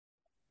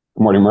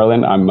Good morning,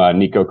 Merlin. I'm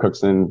Nico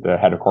Cookson, the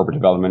head of corporate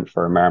development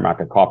for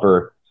Marimaca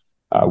Copper.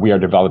 We are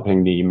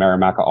developing the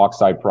Marimaca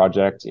Oxide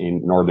project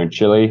in northern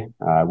Chile.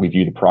 We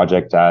view the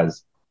project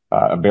as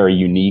a very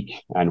unique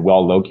and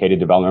well-located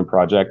development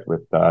project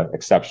with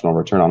exceptional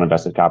return on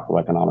invested capital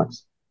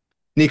economics.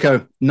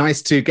 Nico,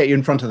 nice to get you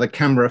in front of the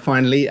camera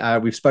finally.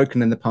 We've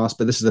spoken in the past,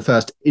 but this is the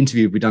first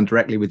interview we've done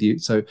directly with you.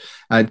 So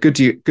good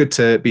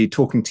to be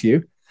talking to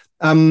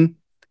you.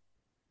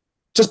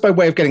 Just by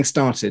way of getting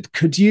started,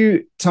 could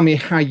you tell me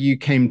how you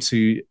came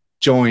to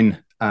join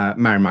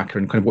Marimaca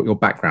and kind of what your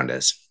background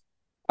is?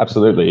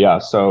 Absolutely, yeah.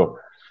 So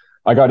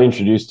I got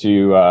introduced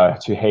to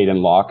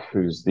Hayden Locke,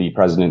 who's the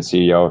president and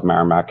CEO of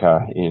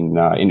Marimaca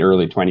in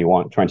early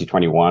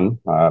 2021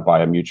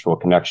 by a mutual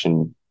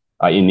connection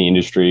in the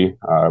industry.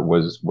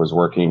 Was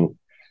working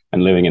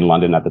and living in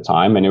London at the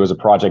time, and it was a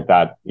project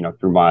that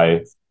through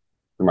my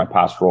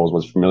past roles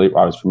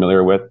I was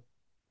familiar with.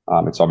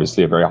 It's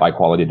obviously a very high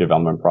quality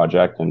development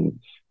project. And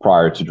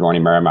prior to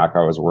joining Marimaca,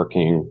 I was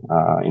working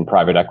in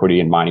private equity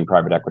and mining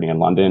private equity in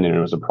London. And it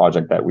was a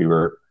project that we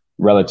were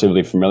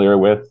relatively familiar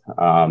with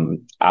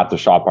at the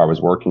shop I was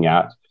working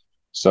at.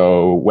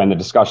 So when the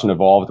discussion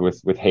evolved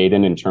with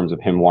Hayden in terms of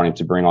him wanting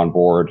to bring on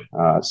board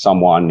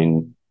someone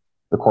in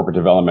the corporate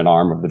development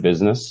arm of the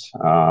business,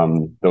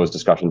 those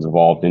discussions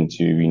evolved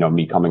into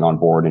me coming on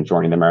board and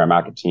joining the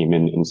Marimaca team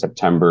in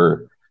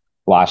September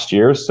last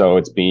year. So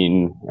it's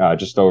been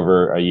just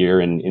over a year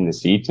in the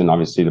seat, and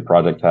obviously the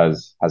project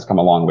has come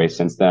a long way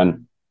since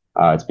then.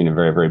 It's been a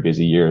very, very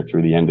busy year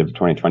through the end of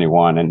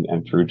 2021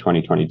 and through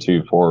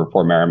 2022 for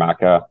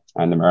Marimaca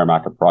and the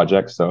Marimaca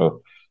project.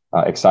 So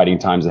exciting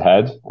times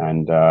ahead,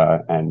 and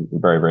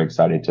very, very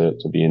excited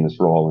to be in this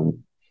role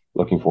and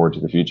looking forward to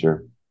the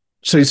future.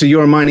 So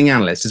you're a mining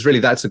analyst.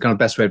 That's the kind of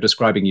best way of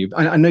describing you.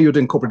 I know you're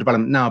doing corporate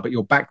development now, but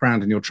your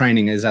background and your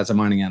training is as a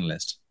mining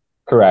analyst.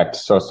 Correct.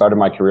 So I started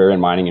my career in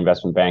mining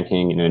investment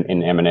banking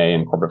in M&A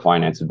and corporate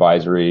finance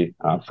advisory.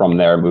 From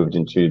there, moved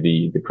into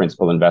the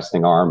principal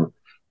investing arm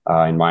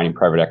in mining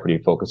private equity,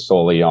 focused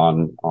solely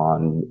on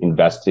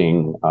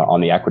investing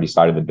on the equity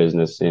side of the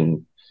business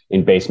in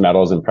base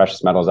metals and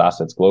precious metals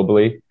assets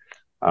globally.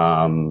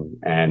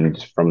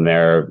 And from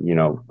there,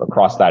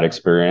 across that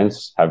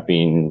experience, have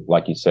been,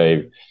 like you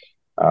say,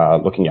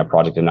 looking at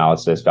project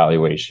analysis,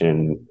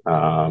 valuation,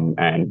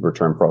 and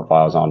return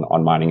profiles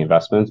on mining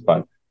investments,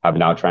 but have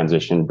now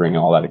transitioned, bringing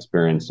all that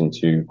experience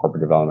into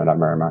corporate development at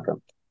Marimaca.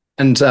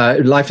 And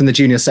life in the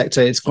junior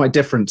sector, it's quite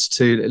different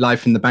to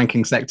life in the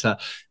banking sector.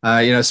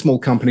 A small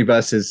company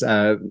versus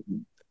a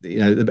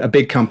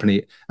big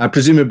company.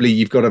 Presumably,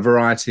 you've got a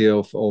variety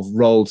of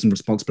roles and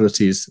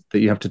responsibilities that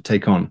you have to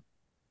take on.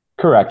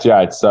 Correct.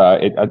 Yeah,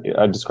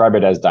 I describe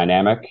it as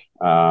dynamic.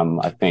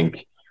 I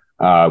think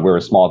we're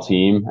a small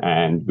team,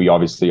 and we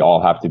obviously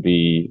all have to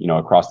be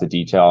across the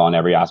detail on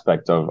every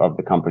aspect of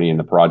the company and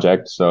the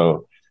project.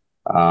 So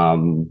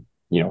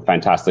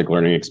fantastic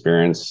learning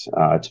experience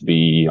to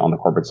be on the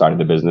corporate side of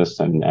the business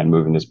and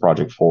moving this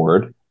project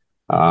forward.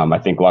 I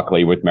think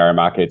luckily with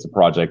Marimaca, it's a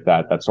project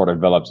that sort of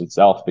develops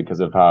itself because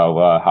of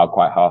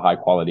how high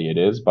quality it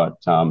is. But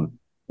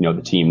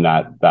the team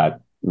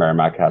that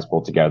Marimaca has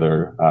pulled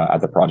together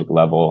at the project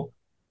level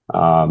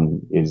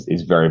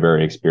is very,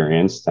 very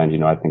experienced,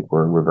 and I think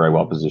we're very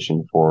well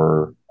positioned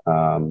for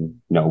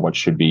what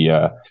should be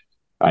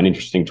an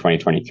interesting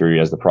 2023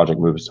 as the project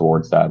moves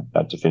towards that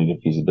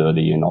definitive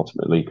feasibility and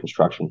ultimately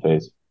construction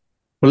phase.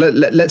 Well,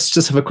 let's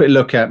just have a quick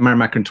look at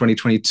Marimaca in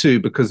 2022,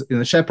 because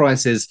the share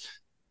price is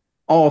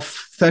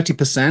off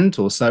 30%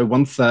 or so,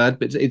 one third,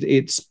 but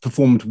it's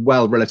performed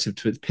well relative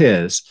to its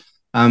peers.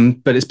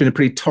 But it's been a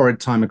pretty torrid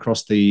time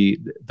across the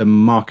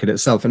market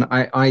itself. And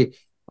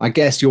I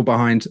guess you're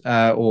behind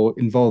or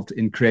involved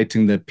in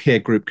creating the peer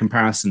group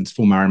comparisons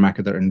for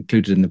Marimaca that are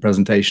included in the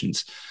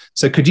presentations.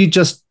 So could you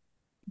just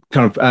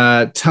kind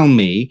of tell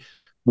me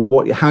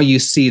how you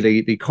see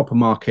the copper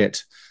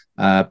market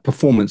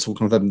performance, or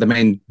kind of the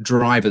main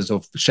drivers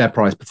of share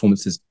price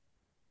performances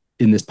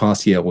in this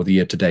past year or the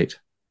year to date?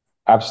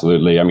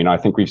 Absolutely. I mean, I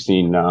think we've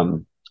seen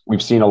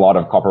a lot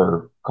of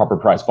copper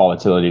price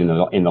volatility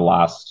in the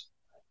last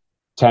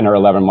 10 or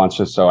 11 months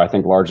or so. I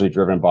think largely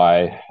driven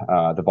by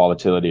the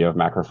volatility of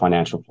macro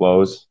financial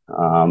flows.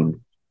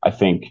 I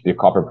think the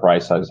copper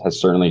price has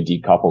certainly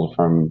decoupled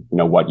from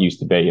what used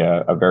to be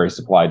a very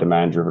supply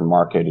demand driven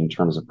market in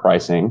terms of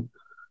pricing.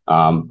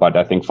 But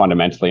I think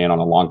fundamentally and on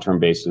a long-term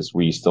basis,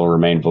 we still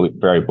remain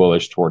very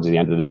bullish towards the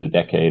end of the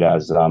decade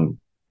as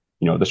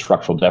the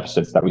structural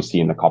deficits that we see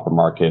in the copper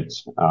market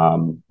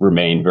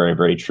remain very,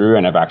 very true,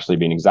 and have actually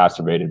been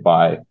exacerbated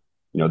by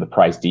the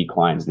price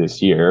declines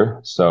this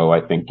year. So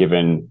I think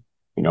given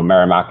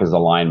Marimaca's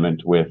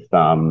alignment with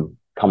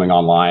coming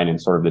online in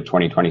sort of the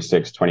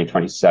 2026,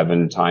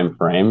 2027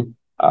 timeframe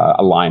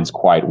aligns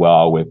quite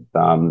well with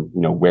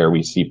where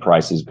we see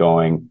prices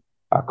going,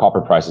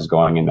 copper prices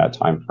going in that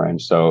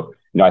timeframe. So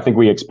I think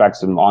we expect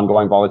some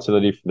ongoing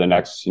volatility for the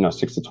next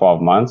 6 to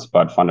 12 months,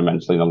 but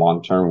fundamentally in the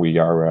long term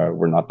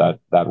we're not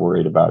that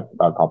worried about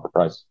copper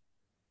price.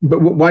 But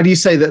why do you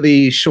say that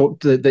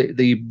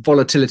the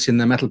volatility in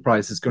the metal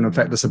price is going to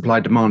affect the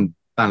supply demand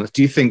balance?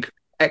 Do you think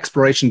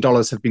exploration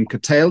dollars have been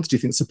curtailed? Do you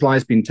think supply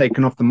has been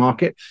taken off the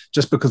market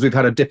just because we've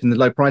had a dip in the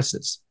low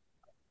prices?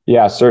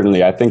 Yeah,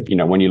 certainly. I think,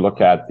 when you look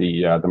at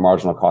the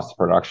marginal cost of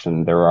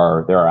production, there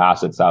are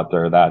assets out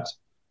there that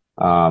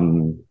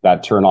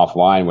that turn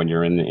offline when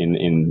you're in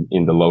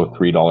the low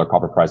 $3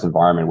 copper price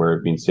environment, where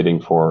it's been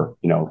sitting for,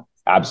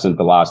 absent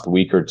the last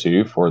week or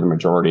two, for the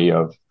majority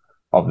of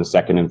the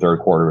second and third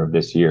quarter of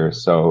this year.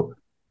 So,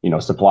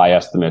 supply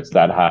estimates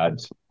that had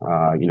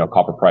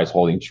copper price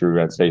holding true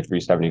at, say,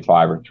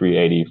 375 or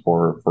 380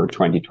 for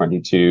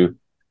 2022.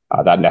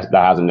 That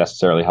hasn't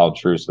necessarily held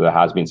true. So there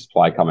has been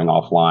supply coming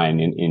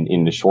offline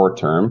in the short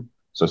term.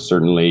 So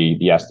certainly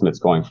the estimates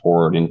going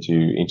forward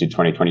into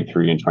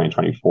 2023 and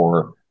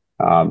 2024,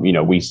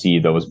 we see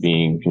those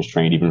being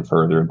constrained even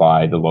further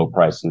by the low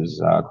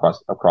prices across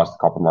the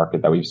copper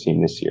market that we've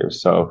seen this year.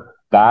 So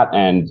that,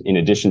 and in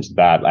addition to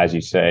that, as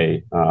you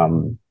say,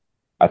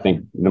 I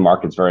think the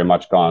market's very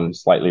much gone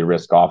slightly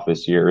risk off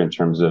this year in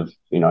terms of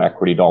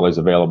equity dollars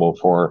available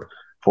for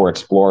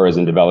explorers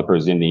and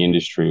developers in the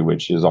industry,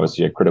 which is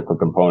obviously a critical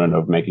component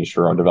of making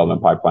sure our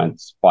development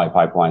supply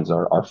pipelines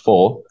are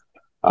full.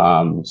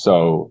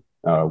 So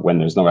when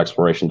there's no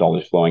exploration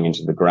dollars flowing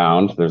into the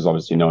ground, there's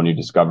obviously no new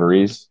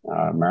discoveries.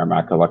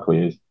 Marimaca,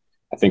 luckily, is,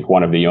 I think,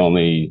 one of the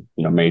only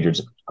major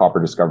copper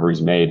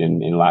discoveries made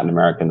in Latin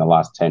America in the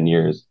last 10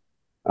 years.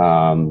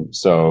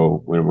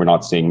 So we're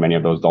not seeing many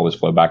of those dollars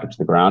flow back into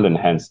the ground, and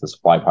hence the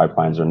supply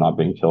pipelines are not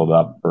being filled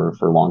up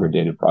for longer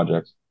dated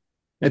projects.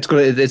 It's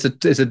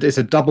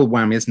a double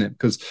whammy, isn't it?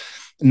 Because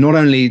not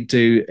only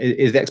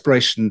is the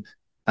exploration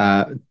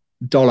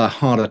dollar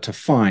harder to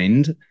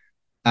find,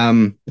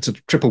 it's a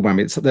triple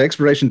whammy. The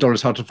exploration dollar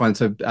is hard to find,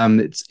 so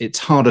it's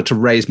harder to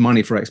raise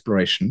money for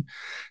exploration.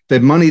 The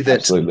money that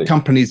Absolutely.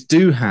 Companies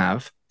do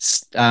have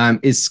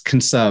is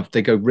conserved.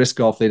 They go risk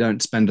off. They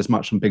don't spend as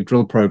much on big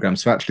drill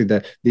programs. So actually,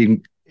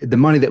 the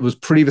money that was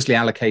previously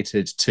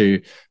allocated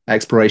to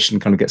exploration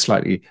kind of gets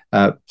slightly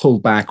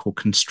pulled back or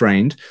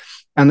constrained.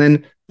 And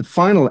then the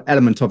final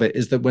element of it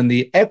is that when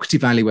the equity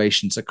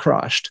valuations are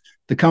crushed,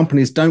 the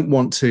companies don't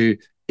want to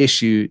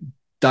issue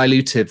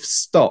dilutive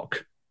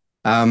stock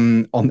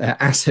on their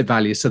asset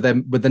value. So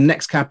then with the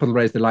next capital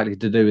raise they're likely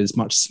to do is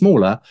much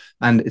smaller.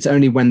 And it's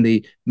only when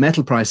the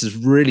metal prices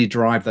really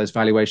drive those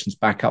valuations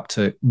back up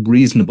to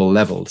reasonable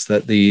levels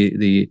that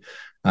the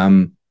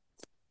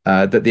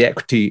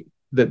equity,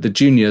 that the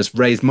juniors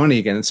raise money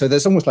again. And so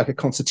there's almost like a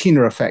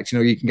concertina effect.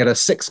 You can get a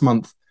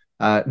 6-month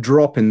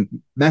drop in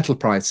metal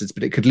prices,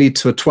 but it could lead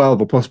to a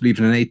 12 or possibly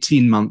even an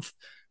 18-month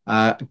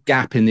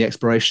gap in the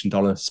exploration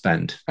dollar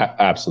spend.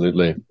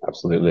 Absolutely.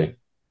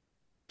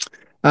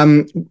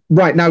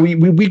 Right now,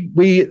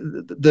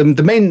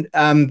 the main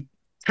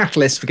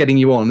catalyst for getting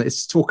you on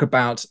is to talk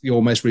about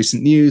your most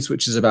recent news,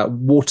 which is about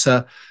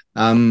water.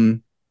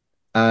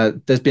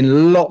 There's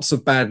been lots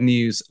of bad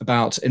news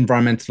about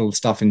environmental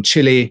stuff in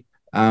Chile,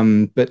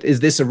 but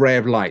is this a ray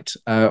of light?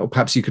 Or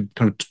perhaps you could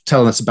kind of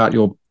tell us about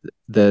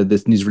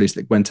this news release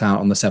that went out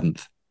on the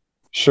 7th.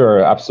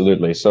 Sure,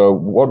 absolutely. So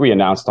what we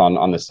announced on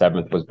the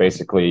 7th was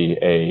basically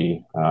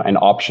an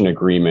option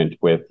agreement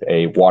with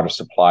a water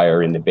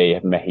supplier in the Bay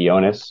of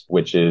Mejillones,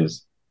 which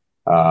is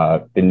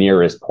the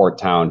nearest port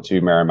town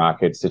to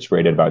Marimaca. It's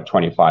situated about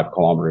 25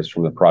 kilometers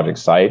from the project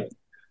site.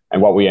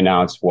 And what we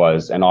announced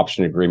was an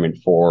option agreement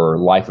for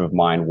life of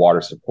mine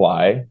water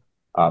supply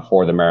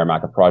for the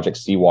Marimaca project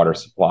seawater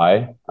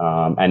supply.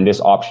 And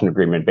this option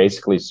agreement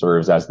basically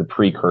serves as the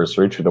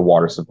precursor to the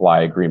water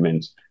supply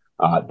agreement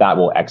that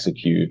will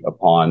execute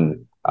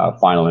upon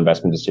final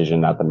investment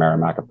decision at the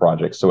Marimaca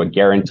project. So it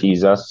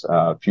guarantees us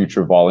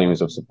future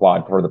volumes of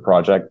supply for the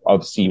project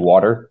of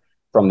seawater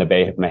from the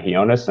Bay of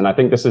Mejillones. And I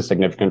think this is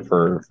significant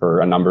for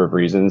a number of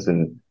reasons.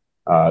 And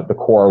the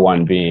core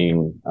one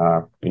being,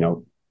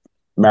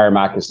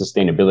 Marimaca's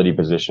sustainability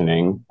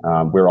positioning.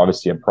 We're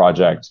obviously a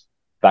project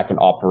that can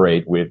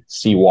operate with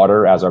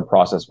seawater as our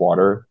process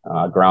water.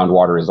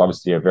 Groundwater is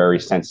obviously a very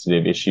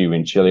sensitive issue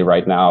in Chile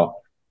right now.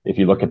 If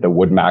you look at the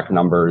WoodMac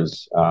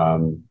numbers,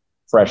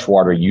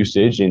 freshwater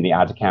usage in the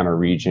Atacama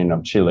region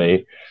of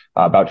Chile,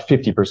 about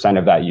 50%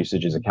 of that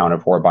usage is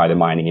accounted for by the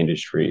mining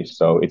industry.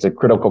 So it's a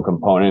critical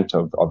component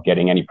of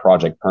getting any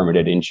project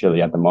permitted in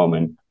Chile at the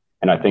moment.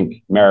 And I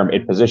think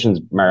it positions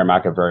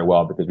Marimaca very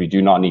well because we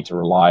do not need to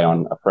rely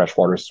on a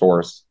freshwater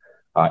source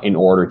in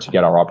order to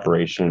get our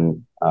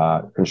operation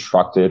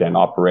constructed and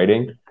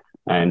operating.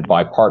 And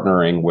by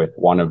partnering with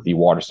one of the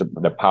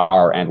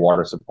power and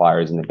water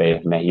suppliers in the Bay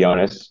of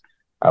Mejillones,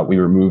 we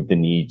removed the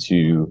need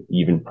to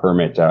even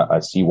permit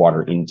a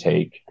seawater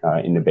intake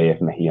in the Bay of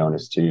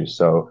Mejillones too.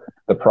 So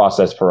the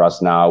process for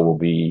us now will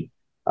be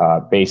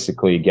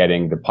basically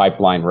getting the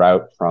pipeline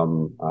route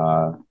from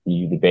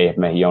the Bay of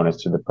Mejillones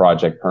to the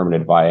project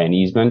permitted via an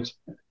easement.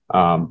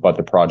 But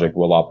the project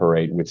will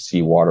operate with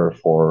seawater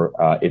for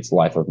its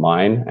life of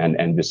mine,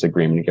 and this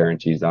agreement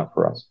guarantees that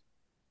for us.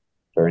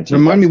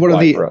 Remind me what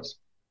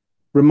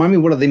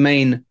are the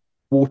main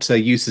water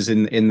uses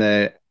in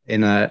an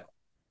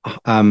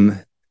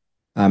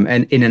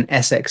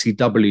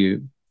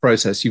SXEW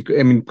process?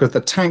 I mean, because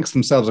the tanks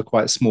themselves are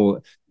quite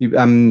small. You've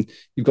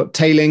got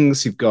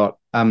tailings. You've got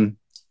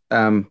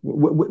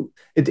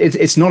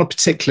it's not a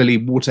particularly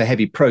water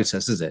heavy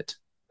process, is it?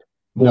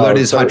 Although No, it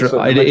is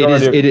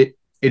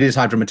it is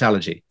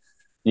hydrometallurgy.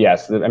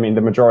 Yes, I mean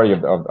the majority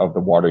of the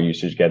water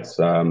usage gets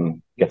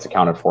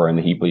accounted for in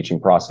the heap leaching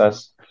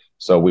process.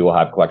 So we will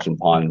have collection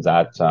ponds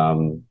at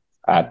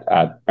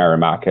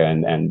Marimaca,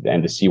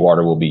 and the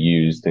seawater will be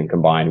used and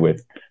combined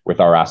with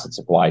our acid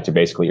supply to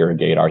basically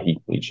irrigate our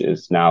heap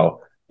leaches. Now,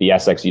 the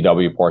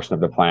SXEW portion of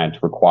the plant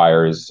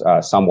requires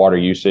some water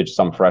usage,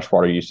 some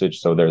freshwater usage.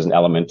 So there's an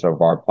element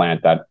of our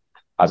plant that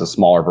has a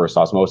smaller reverse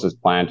osmosis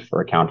plant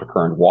for a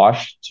countercurrent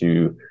wash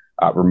to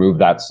remove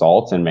that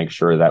salt and make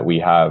sure that we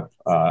have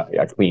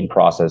a clean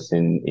process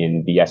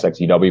in the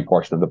SXEW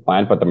portion of the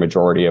plant. But the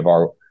majority of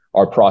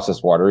our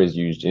process water is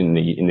used in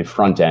the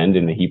front end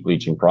in the heap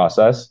leaching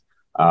process.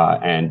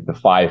 And the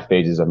 5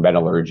 phases of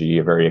metallurgy,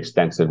 a very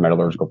extensive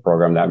metallurgical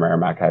program that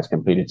Marimaca has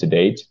completed to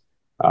date.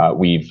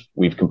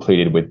 We've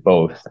completed with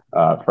both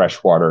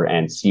freshwater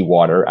and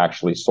seawater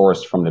actually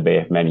sourced from the Bay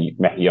of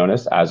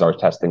Mejillones as our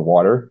testing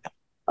water.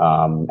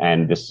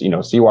 And this,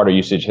 seawater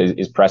usage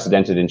is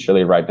precedented in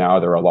Chile right now.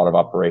 There are a lot of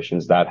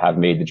operations that have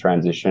made the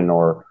transition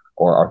or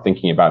are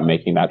thinking about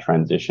making that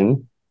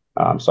transition.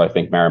 So I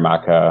think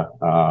Marimaca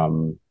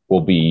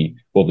will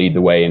lead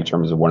the way in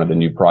terms of one of the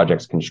new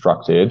projects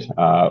constructed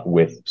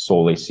with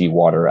solely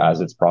seawater as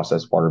its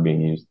process water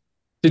being used.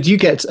 Did you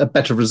get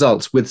better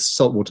results with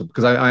saltwater?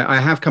 Because I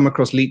have come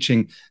across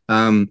leaching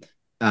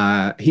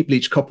heap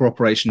leach copper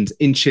operations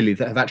in Chile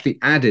that have actually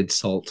added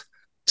salt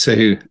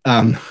to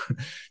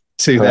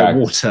their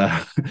water. So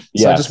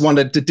yes. I just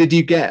wondered, did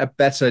you get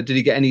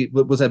any,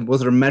 was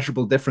there a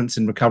measurable difference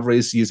in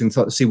recoveries using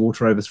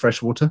seawater over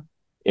fresh water?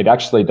 It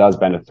actually does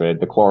benefit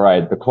the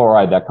chloride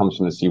that comes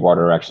from the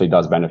seawater actually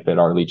does benefit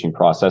our leaching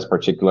process,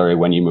 particularly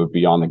when you move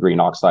beyond the green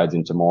oxides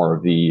into more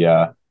of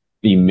the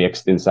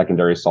mixed and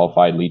secondary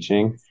sulfide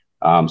leaching.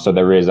 So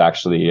there is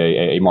actually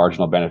a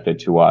marginal benefit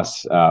to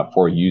us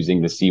for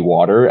using the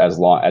seawater as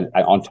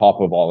on top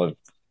of all of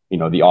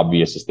the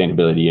obvious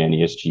sustainability and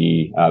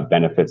ESG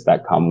benefits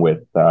that come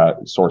with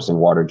sourcing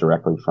water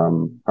directly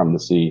from the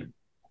sea.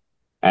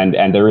 And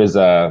there is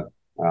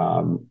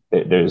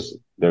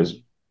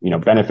there's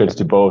benefits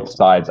to both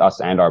sides, us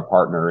and our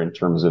partner, in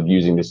terms of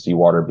using the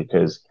seawater,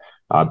 because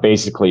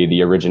basically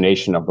the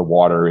origination of the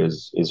water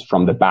is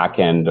from the back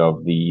end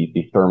of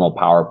the thermal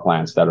power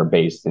plants that are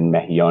based in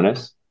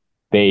Mejillones.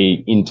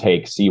 They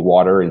intake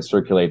seawater and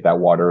circulate that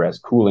water as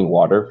cooling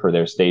water for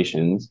their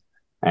stations.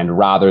 And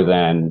rather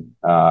than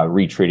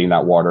retreating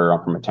that water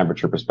from a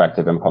temperature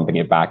perspective and pumping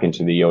it back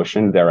into the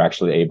ocean, they're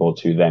actually able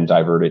to then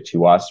divert it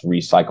to us,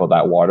 recycle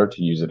that water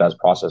to use it as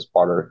processed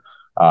water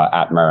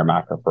at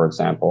Marimaca, for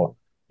example.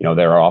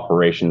 There are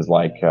operations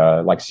like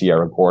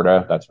Sierra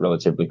Gorda, that's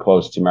relatively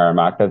close to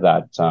Marimaca,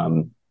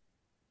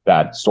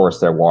 that source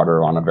their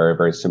water on a very,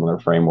 very similar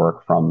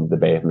framework from the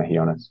Bay of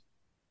Mejillones.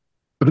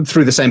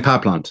 Through the same power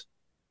plant?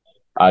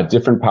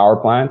 Different power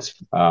plants,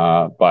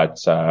 but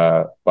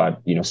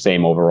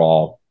same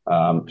overall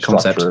concept.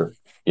 Structure,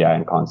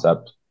 and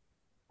concept.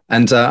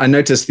 And I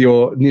noticed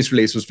your news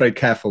release was very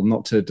careful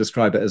not to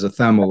describe it as a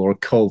thermal or a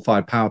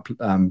coal-fired power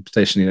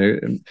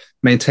station.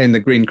 Maintain the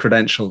green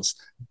credentials.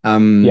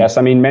 Yes,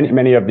 I mean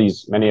many of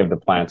the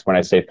plants. When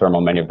I say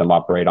thermal, many of them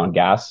operate on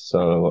gas,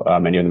 so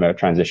many of them have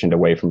transitioned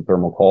away from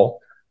thermal coal.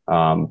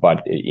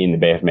 But in the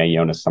Bay of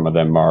Mejillones, some of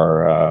them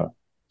are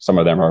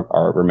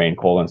remain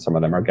coal, and some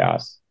of them are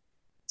gas.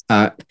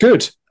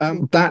 Good.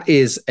 That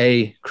is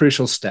a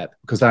crucial step,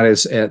 because that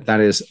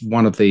is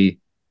one of the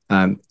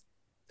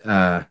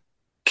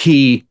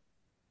key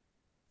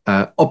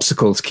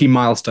obstacles, key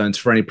milestones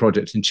for any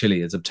project in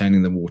Chile, is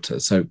obtaining the water.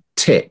 So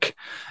tick.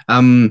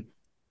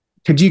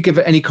 Could you give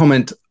any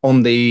comment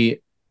on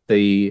the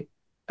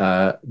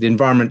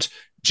environment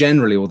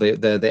generally, or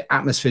the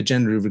atmosphere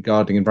generally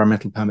regarding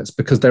environmental permits?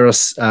 Because there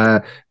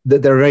are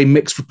very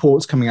mixed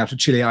reports coming out of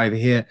Chile over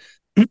here.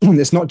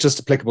 It's not just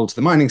applicable to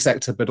the mining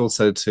sector, but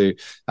also to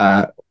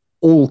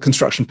all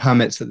construction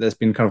permits, that there's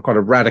been kind of quite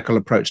a radical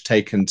approach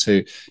taken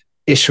to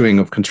issuing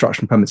of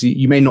construction permits.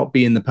 You may not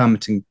be in the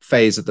permitting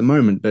phase at the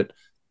moment, but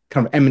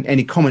kind of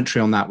any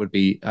commentary on that would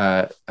be,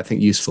 I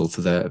think, useful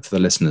for the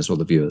listeners or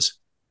the viewers.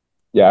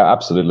 Yeah,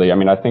 absolutely. I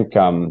mean, I think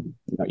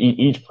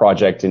each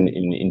project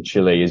in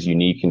Chile is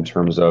unique in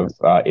terms of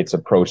its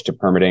approach to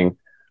permitting.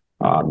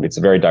 It's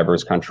a very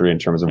diverse country in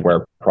terms of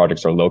where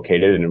projects are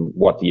located and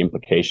what the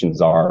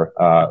implications are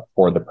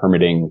for the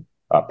permitting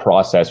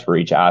process for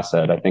each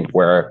asset. I think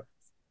where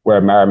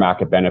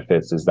Marimaca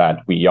benefits is that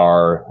we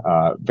are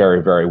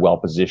very, very well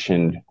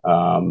positioned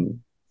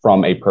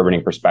from a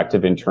permitting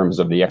perspective in terms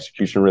of the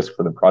execution risk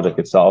for the project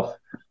itself.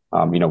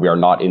 We are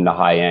not in the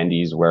high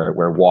Andes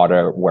where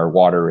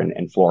water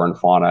and flora and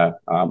fauna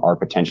are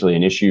potentially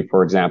an issue.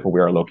 For example,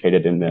 we are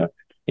located in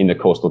the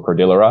coastal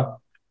Cordillera.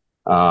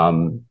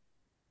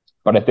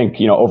 But I think,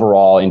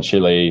 overall in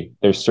Chile,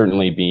 there's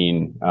certainly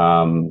been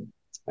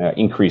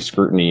increased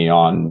scrutiny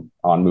on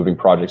moving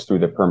projects through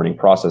the permitting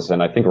process,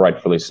 and I think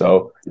rightfully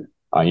so.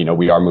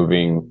 We are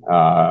moving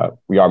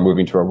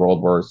to a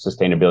world where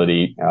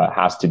sustainability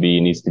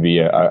needs to be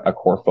a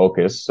core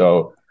focus.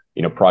 So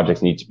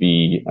projects need to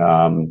be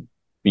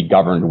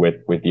governed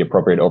with the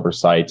appropriate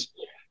oversight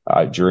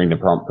during the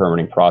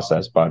permitting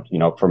process. But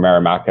for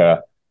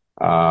Marimaca,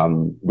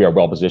 we are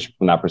well positioned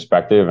from that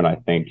perspective, and I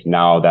think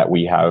now that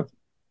we are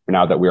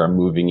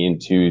moving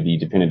into the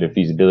definitive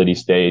feasibility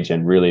stage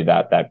and really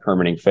that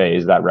permitting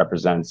phase, that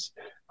represents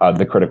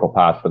the critical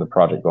path for the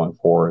project going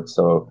forward.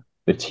 So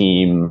the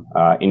team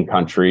in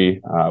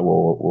country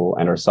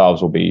and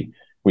ourselves will be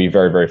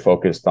very, very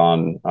focused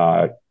on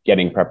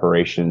getting our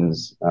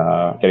preparations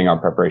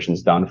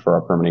done for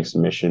our permitting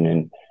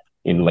submission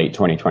in late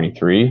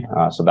 2023.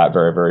 So that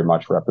very, very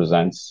much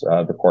represents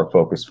the core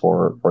focus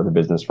for the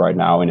business right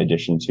now, in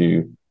addition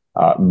to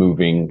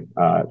moving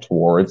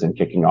towards and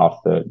kicking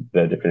off the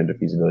definitive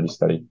feasibility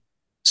study.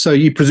 So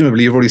you've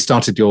already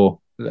started your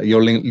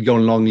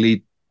long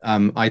lead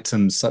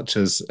items, such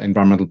as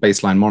environmental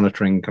baseline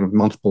monitoring, kind of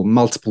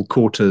multiple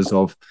quarters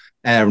of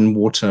air and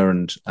water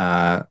and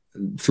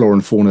flora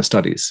and fauna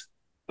studies.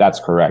 That's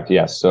correct.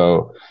 Yes.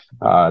 So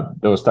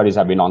those studies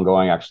have been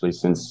ongoing actually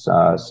since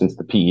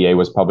the PEA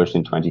was published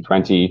in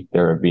 2020.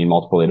 There have been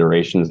multiple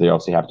iterations. They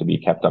obviously have to be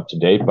kept up to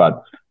date,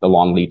 but the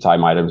long lead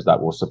time items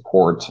that will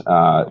support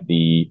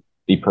the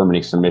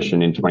permitting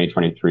submission in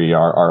 2023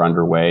 are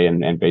underway,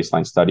 and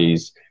baseline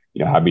studies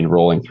have been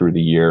rolling through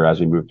the year as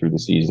we move through the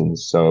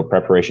seasons. So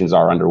preparations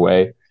are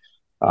underway.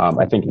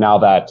 I think now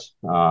that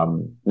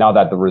the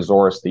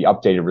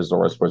updated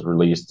resource was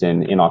released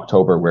in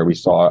October, where we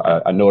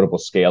saw a notable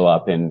scale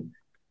up in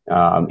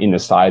the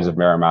size of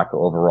Marimaca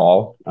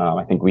overall,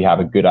 I think we have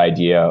a good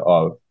idea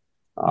of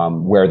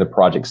where the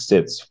project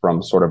sits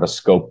from sort of a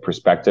scope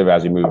perspective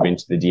as we move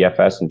into the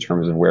DFS, in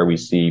terms of where we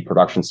see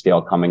production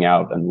scale coming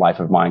out and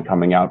life of mine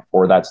coming out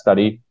for that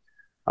study.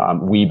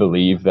 We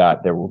believe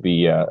that there will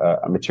be a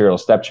material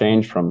step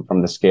change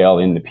from the scale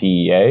in the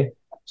PEA.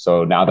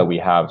 So now that we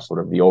have sort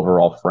of the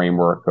overall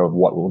framework of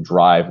what will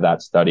drive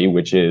that study,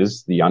 which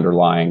is the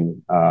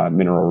underlying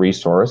mineral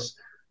resource,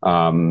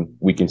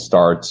 we can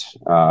start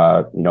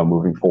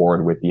moving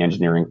forward with the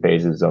engineering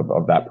phases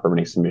of that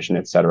permitting submission,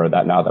 et cetera,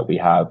 that now that we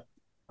have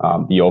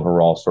the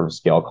overall sort of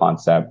scale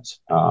concept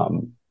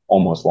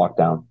almost locked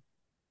down.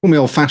 Call me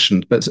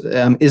old-fashioned, but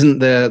isn't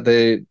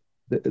the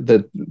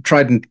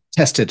tried and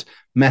tested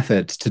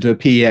method to do a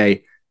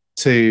PEA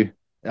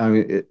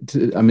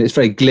it's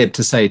very glib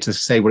to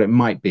say what it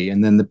might be,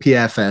 and then the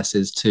PFS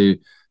is to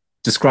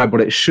describe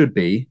what it should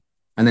be,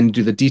 and then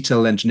do the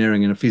detailed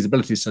engineering and a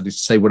feasibility study to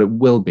say what it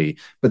will be.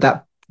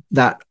 But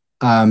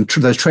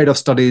those trade-off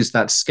studies,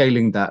 that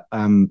scaling,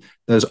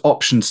 those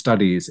option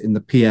studies in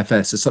the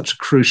PFS is such a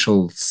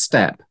crucial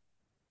step.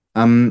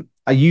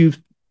 Are you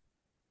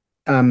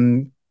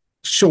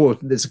sure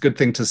it's a good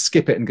thing to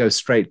skip it and go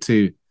straight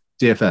to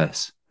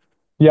DFS?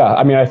 Yeah,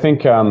 I mean, I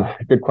think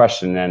good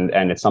question,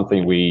 and it's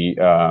something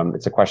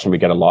it's a question we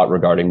get a lot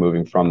regarding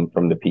moving from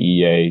the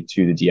PEA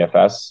to the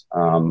DFS.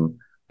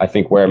 I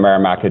think where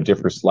Marimaca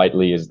differs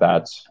slightly is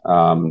that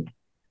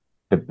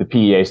the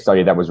PEA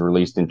study that was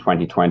released in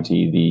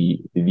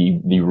 2020,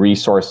 the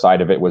resource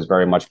side of it was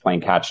very much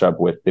playing catch up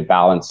with the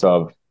balance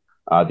of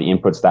the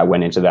inputs that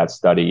went into that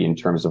study in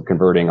terms of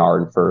converting our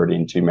inferred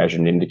into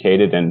measured and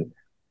indicated, and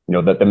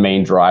that the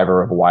main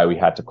driver of why we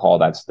had to call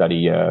that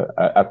study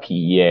a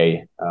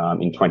PEA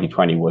in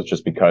 2020 was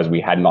just because we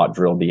had not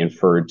drilled the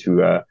inferred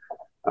to a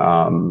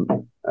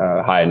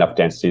high enough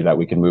density that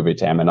we could move it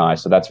to M&I.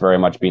 So that's very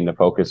much been the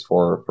focus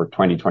for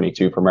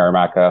 2022 for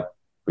Marimaca.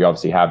 We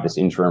obviously have this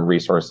interim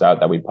resource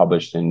out that we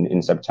published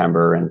in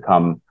September, and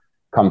come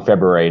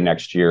February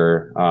next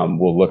year,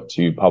 we'll look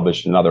to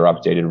publish another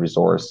updated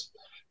resource,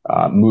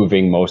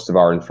 moving most of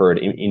our inferred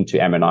into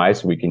M&I,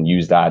 so we can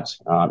use that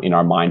in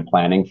our mine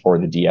planning for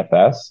the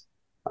DFS.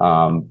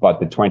 But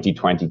the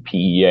 2020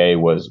 PEA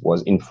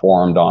was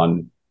informed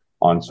on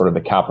sort of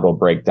the capital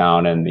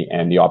breakdown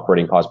and the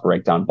operating cost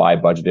breakdown by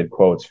budgeted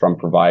quotes from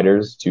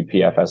providers to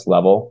PFS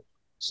level.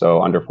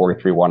 So under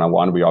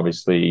 43-101, we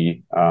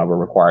obviously were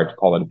required to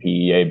call it a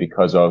PEA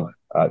because of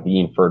the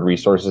inferred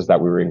resources that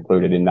we were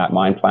included in that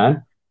mine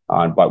plan.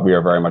 But we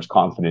are very much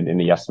confident in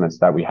the estimates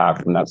that we have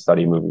from that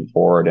study moving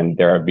forward. And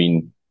there have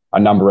been a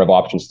number of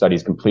option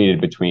studies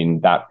completed between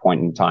that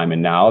point in time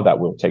and now that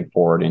we'll take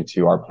forward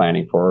into our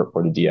planning for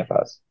the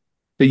DFS.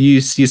 But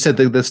you said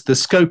that the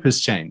scope has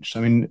changed.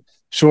 I mean,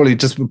 surely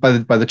just by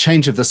the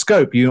change of the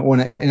scope, you want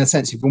to, in a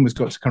sense, you've almost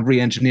got to kind of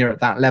re-engineer at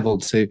that level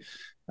to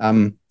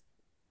kind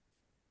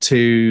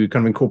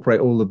of incorporate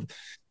all of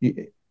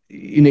you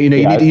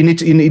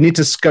need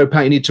to scope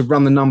out. You need to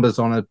run the numbers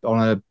on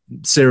a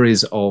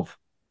series of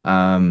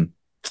mining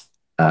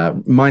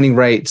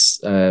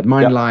rates,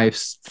 mine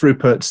lives,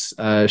 throughputs,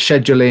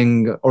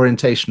 scheduling,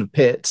 orientation of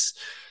pits,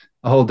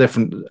 a whole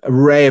different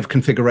array of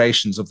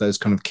configurations of those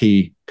kind of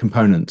key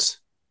components.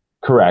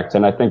 Correct.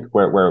 And I think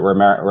where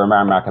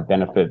Marimaca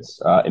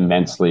benefits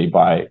immensely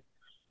by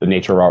the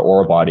nature of our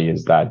ore body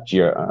is that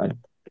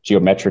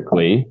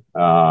geometrically,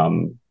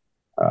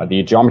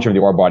 the geometry of the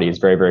ore body is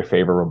very, very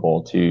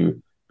favorable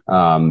to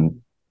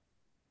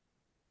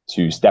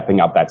stepping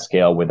up that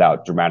scale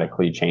without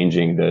dramatically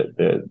changing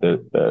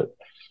the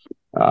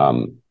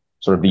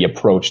sort of the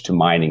approach to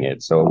mining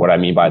it. So what I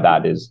mean by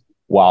that is,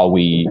 while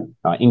we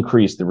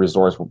increase the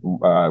resource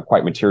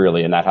quite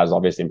materially, and that has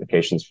obvious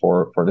implications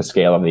for the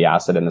scale of the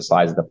asset and the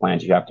size of the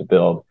plant you have to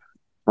build,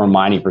 from a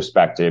mining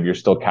perspective, you're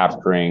still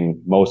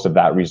capturing most of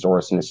that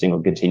resource in a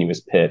single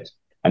continuous pit.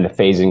 And the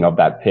phasing of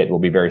that pit will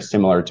be very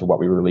similar to what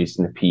we released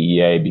in the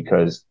PEA,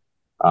 because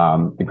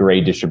the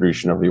grade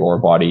distribution of the ore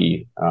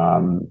body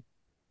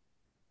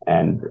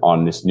and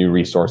on this new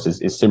resource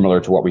is similar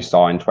to what we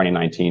saw in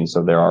 2019.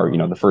 So there are,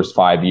 the first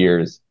 5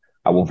 years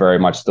will very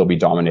much still be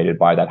dominated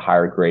by that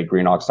higher grade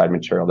green oxide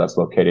material that's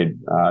located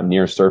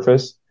near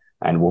surface.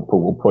 And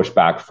we'll push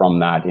back from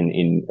that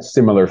in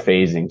similar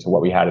phasing to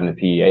what we had in the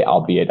PEA,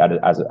 albeit at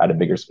a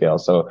bigger scale.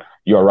 So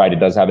you're right, it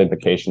does have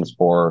implications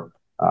for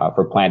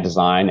plant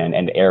design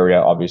and area,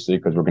 obviously,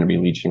 because we're going to be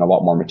leaching a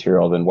lot more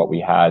material than what we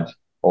had,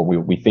 or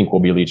we think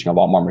we'll be leaching a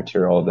lot more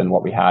material than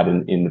what we had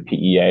in the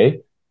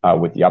PEA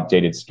with the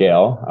updated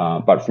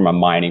scale. But from a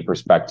mining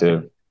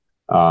perspective,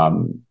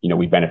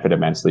 we benefit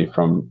immensely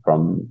from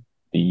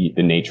the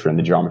nature and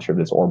the geometry of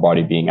this ore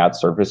body being at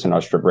surface and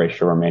our strip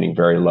ratio remaining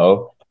very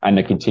low, and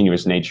the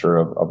continuous nature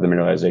of the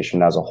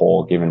mineralization as a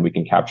whole, given we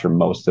can capture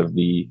most of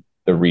the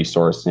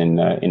resource in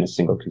a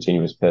single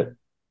continuous pit.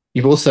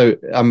 You've also,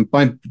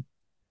 by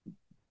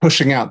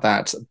pushing out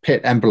that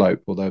pit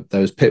envelope, or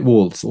those pit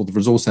walls, or the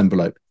resource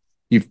envelope,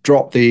 you've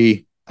dropped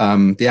the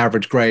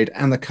average grade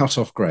and the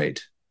cutoff grade.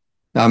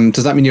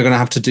 Does that mean you're going to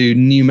have to do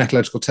new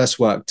metallurgical test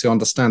work to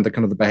understand the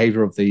kind of the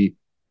behavior of the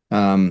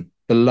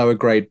lower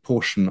grade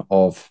portion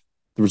of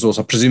the resource?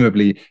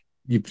 Presumably,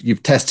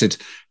 you've tested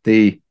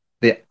the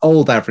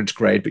old average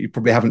grade, but you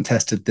probably haven't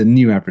tested the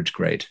new average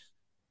grade.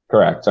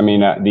 Correct. I mean,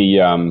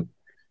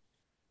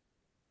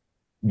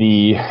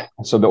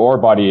 so the ore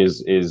body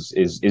is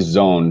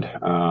zoned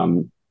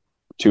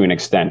to an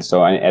extent.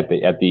 So at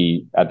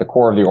the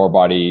core of the ore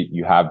body,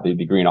 you have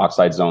the green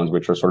oxide zones,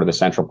 which are sort of the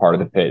central part of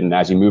the pit. And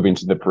as you move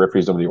into the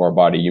peripheries of the ore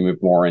body, you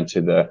move more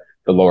into the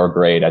lower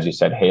grade, as you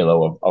said,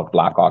 halo of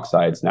black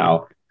oxides.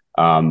 Now,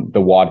 the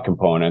WAD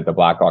component, the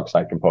black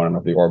oxide component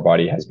of the ore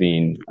body, has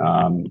been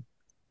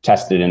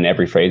tested in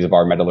every phase of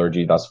our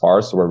metallurgy thus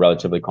far. So we're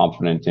relatively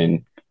confident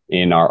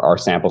in our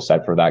sample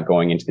set for that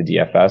going into the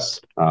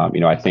DFS.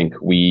 I think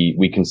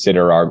we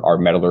consider our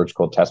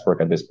metallurgical test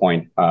work at this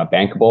point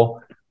bankable.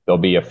 There'll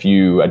be a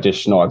few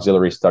additional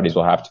auxiliary studies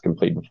we'll have to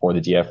complete before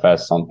the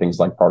DFS on things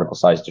like particle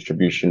size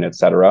distribution, et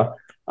cetera.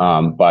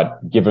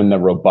 But given the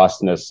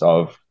robustness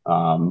of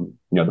the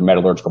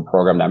metallurgical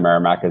program that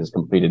Marimaca has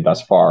completed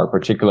thus far,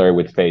 particularly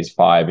with phase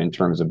 5 in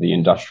terms of the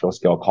industrial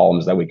scale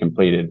columns that we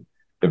completed,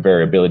 the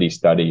variability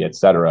study, et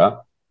cetera,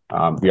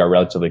 we are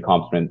relatively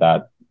confident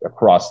that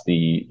across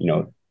the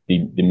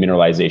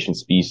mineralization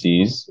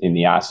species in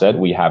the asset,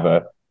 we have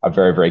a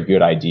very, very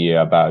good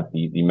idea about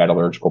the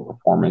metallurgical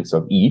performance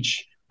of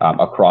each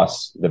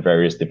across the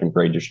various different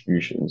grade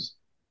distributions.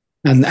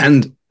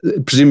 And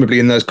presumably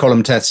in those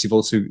column tests,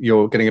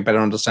 you're getting a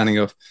better understanding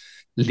of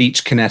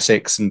leach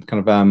kinetics and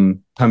kind of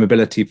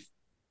permeability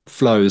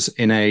flows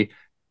in a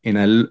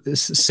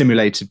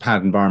simulated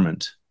pad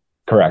environment.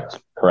 Correct.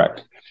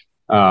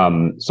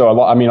 So a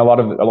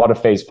lot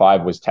of phase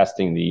 5 was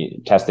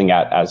testing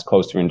at as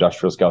close to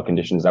industrial scale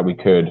conditions that we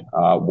could,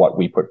 what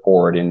we put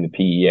forward in the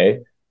PEA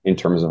in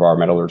terms of our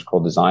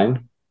metallurgical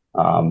design.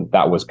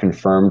 That was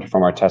confirmed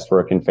from our test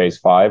work in phase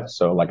 5.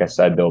 So like I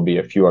said, there'll be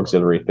a few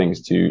auxiliary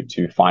things to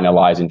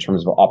finalize in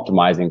terms of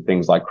optimizing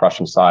things like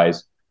crushing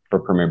size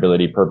for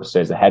permeability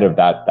purposes ahead of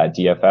that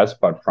DFS.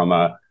 But from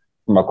a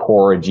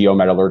core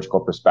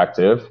geometallurgical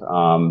perspective,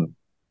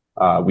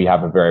 we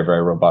have a very,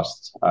 very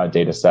robust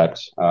data set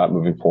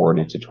moving forward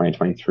into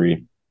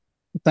 2023.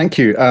 Thank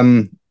you.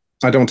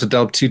 I don't want to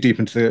delve too deep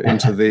into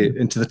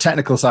the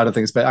technical side of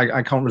things, but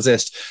I can't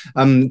resist.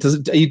 Do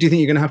you think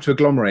you're going to have to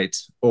agglomerate,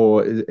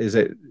 or is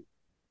it?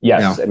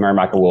 Yes, yeah.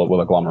 Marimaca will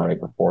agglomerate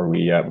before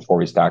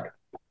we stack.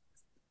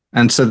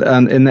 And so,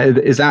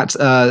 is that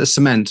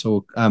cement,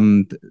 or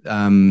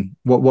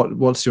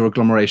what's your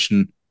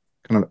agglomeration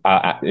kind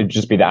of? It'd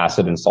just be the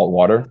acid and salt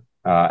water,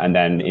 and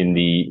then in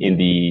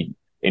the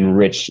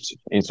enriched,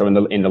 in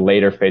the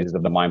later phases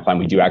of the mine plan,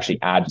 we do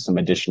actually add some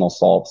additional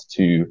salts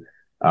to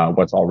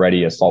what's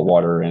already a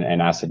saltwater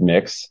and acid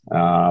mix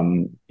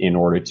in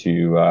order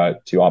to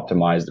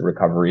optimize the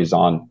recoveries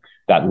on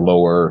that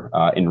lower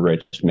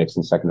enriched mix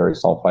and secondary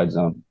sulfide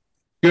zone.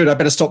 Good. I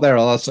better stop there.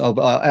 Else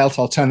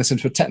I'll turn this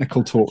into a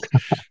technical talk,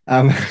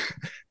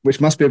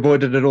 which must be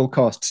avoided at all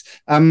costs.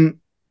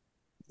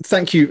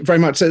 Thank you very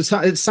much.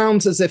 It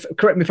sounds as if,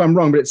 correct me if I'm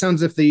wrong, but it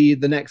sounds as if the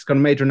next kind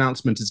of major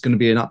announcement is going to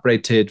be an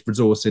upgraded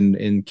resource in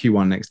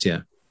Q1 next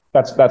year.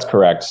 That's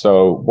correct.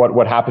 So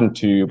what happened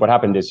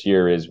this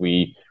year is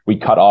we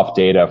cut off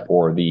data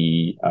for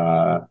the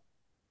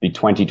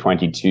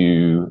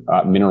 2022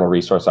 mineral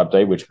resource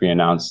update, which we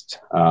announced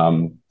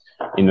at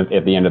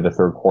the end of the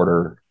third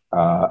quarter,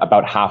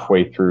 about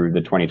halfway through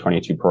the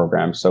 2022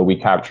 program. So we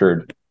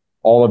captured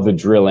all of the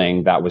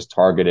drilling that was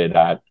targeted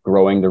at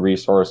growing the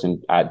resource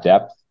and at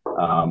depth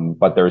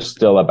But there's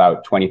still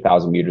about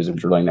 20,000 meters of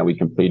drilling that we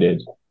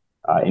completed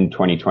in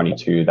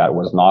 2022 that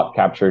was not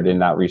captured in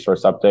that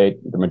resource update.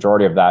 The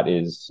majority of that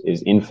is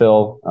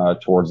infill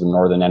towards the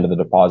northern end of the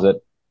deposit.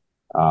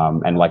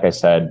 And like I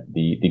said,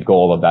 the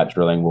goal of that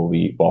drilling will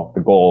be, well,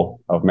 the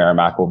goal of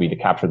Marimaca will be to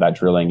capture that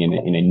drilling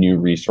in a new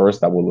resource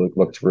that we'll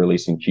look to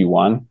release in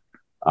Q1.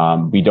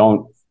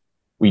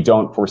 We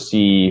don't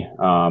foresee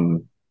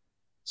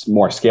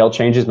more scale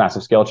changes,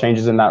 massive scale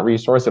changes in that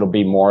resource. It'll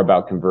be more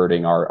about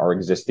converting our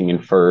existing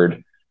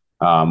inferred,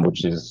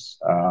 which is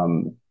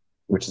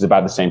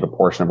about the same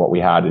proportion of what we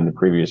had in the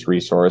previous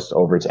resource,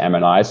 over to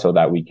M&I, so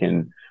that we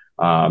can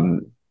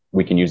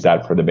use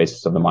that for the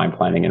basis of the mine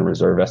planning and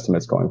reserve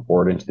estimates going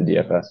forward into the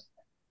DFS.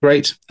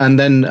 Great. And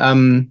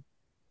then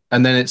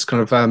it's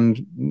kind of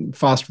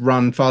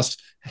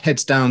fast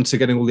heads down to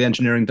getting all the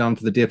engineering done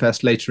for the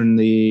DFS later in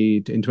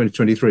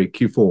 2023,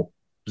 Q4,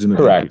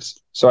 presumably. Correct.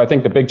 So I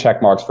think the big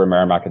check marks for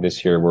Marimaca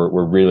this year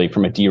were really,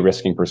 from a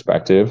de-risking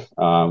perspective,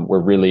 we're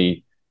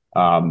really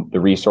the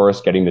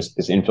resource, getting this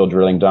infill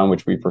drilling done,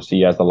 which we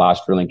foresee as the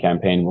last drilling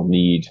campaign we'll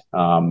need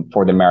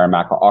for the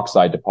Marimaca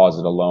oxide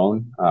deposit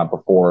alone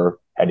before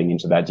heading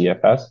into that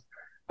DFS.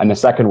 And the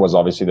second was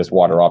obviously this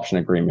water option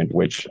agreement,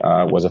 which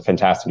was a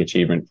fantastic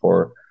achievement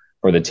for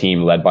the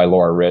team led by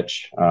Laura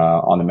Rich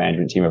on the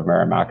management team of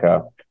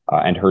Marimaca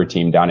and her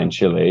team down in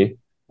Chile,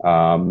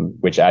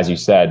 which, as you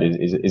said,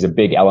 is a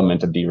big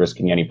element of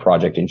de-risking any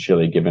project in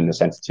Chile, given the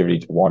sensitivity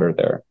to water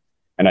there.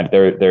 And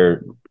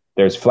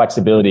there's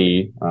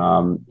flexibility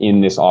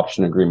in this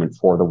option agreement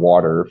for the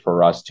water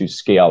for us to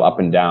scale up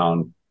and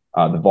down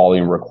the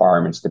volume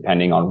requirements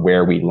depending on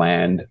where we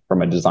land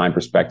from a design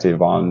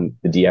perspective on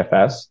the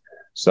DFS.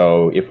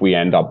 So if we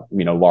end up,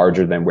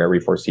 larger than where we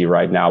foresee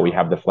right now, we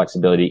have the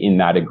flexibility in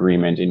that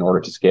agreement in order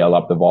to scale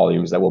up the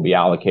volumes that will be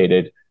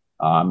allocated.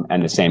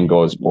 And the same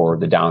goes for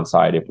the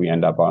downside. If we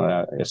end up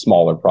on a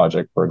smaller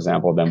project, for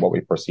example, than what we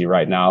foresee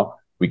right now,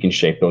 we can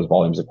shape those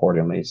volumes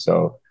accordingly.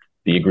 So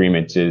the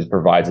agreement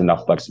provides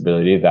enough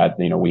flexibility that,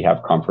 we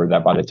have comfort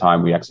that by the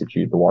time we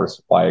execute the water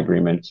supply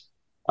agreement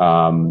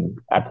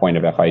at point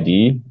of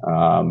FID,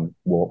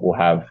 we'll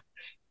have,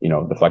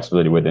 the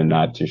flexibility within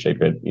that to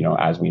shape it,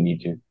 as we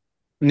need to.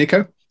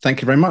 Nico,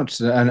 thank you very much.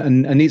 A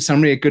neat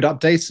summary, a good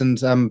update,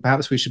 and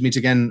perhaps we should meet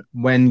again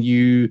when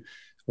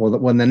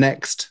the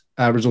next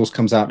resource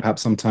comes out,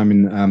 perhaps sometime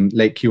in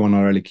late Q1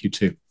 or early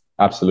Q2.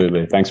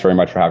 Absolutely. Thanks very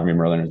much for having me,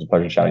 Merlin. It was a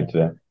pleasure chatting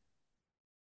today.